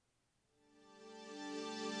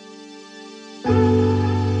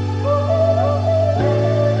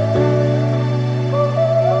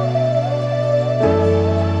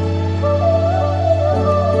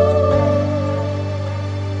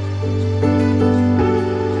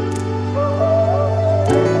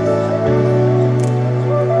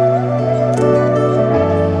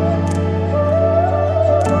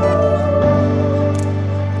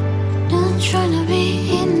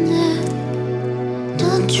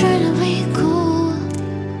trying to be cool,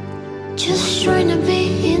 just trying to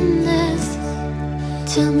be in this.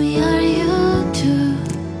 Tell me, are you too?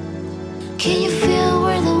 Can you feel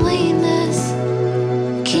where the wind is?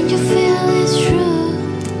 Can you feel it's true?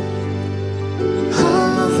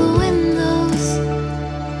 All of the windows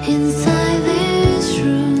inside this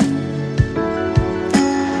room.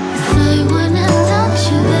 If I wanna touch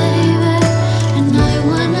you, baby, and I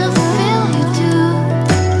wanna feel you too.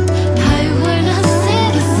 I wanna see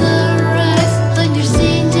the sunrise when you're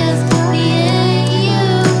seeing just me and you.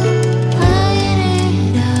 Light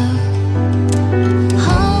it up,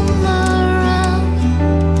 all around.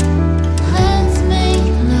 Let's make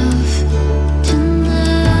love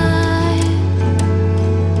tonight.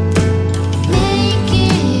 Make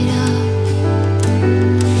it up,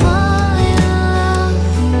 fall in love.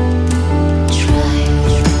 Try,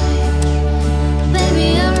 baby,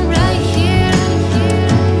 I'm right here,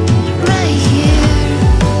 right here.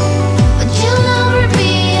 But you'll never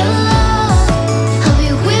be alone. I'll be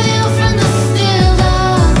with you from the still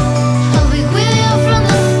dawn. I'll be with you from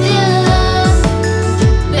the still dawn.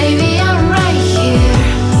 Baby, I'm right here.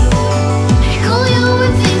 I call you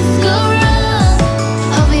when things go wrong.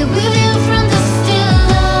 I'll be with you from the still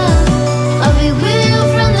dawn. I'll be with you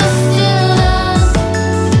from the still dawn.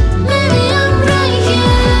 Baby, I'm right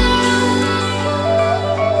here.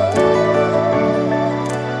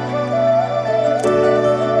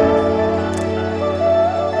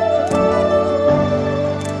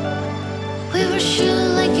 We were shoot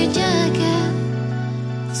like a jacket,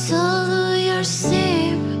 so do your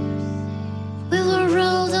seam. We were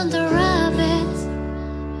rolled on the rabbits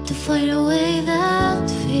to find a way that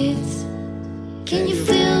fits. Can you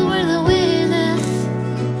feel where the wind is?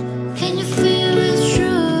 Can you feel it's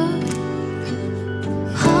true?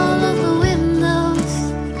 All of the windows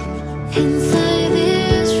inside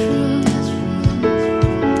this room.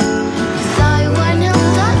 'Cause I wanna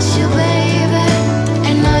touch you, baby,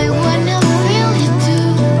 and I wanna feel you too.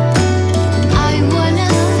 I wanna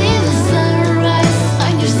see the sunrise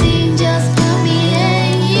when you're seeing just me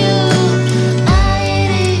and you.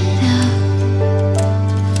 Light it up,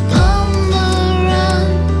 on the run.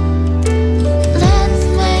 Let's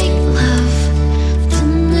make love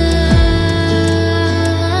tonight.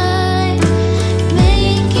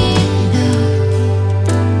 Make it up,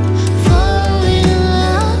 fall in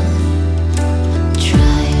love.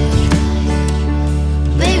 Try,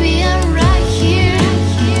 baby, I'm right here,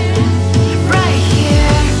 right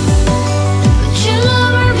here. But you'll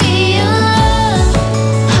never be alone.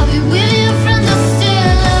 I'll be with you from the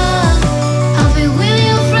still dawn. I'll be with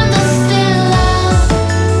you from the still dawn.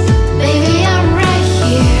 Baby, I'm right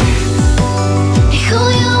here. I call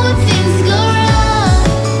you when things go wrong.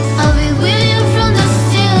 I'll be with you from the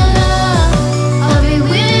still dawn. I'll be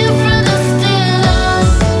with you from the still dawn.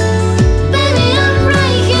 Baby, I'm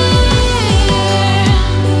right here.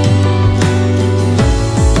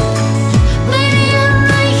 Baby, I'm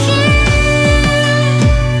right here.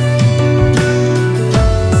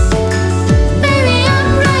 Baby, I'm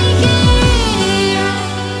right here.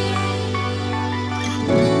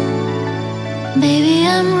 Baby,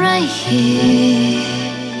 I'm right here.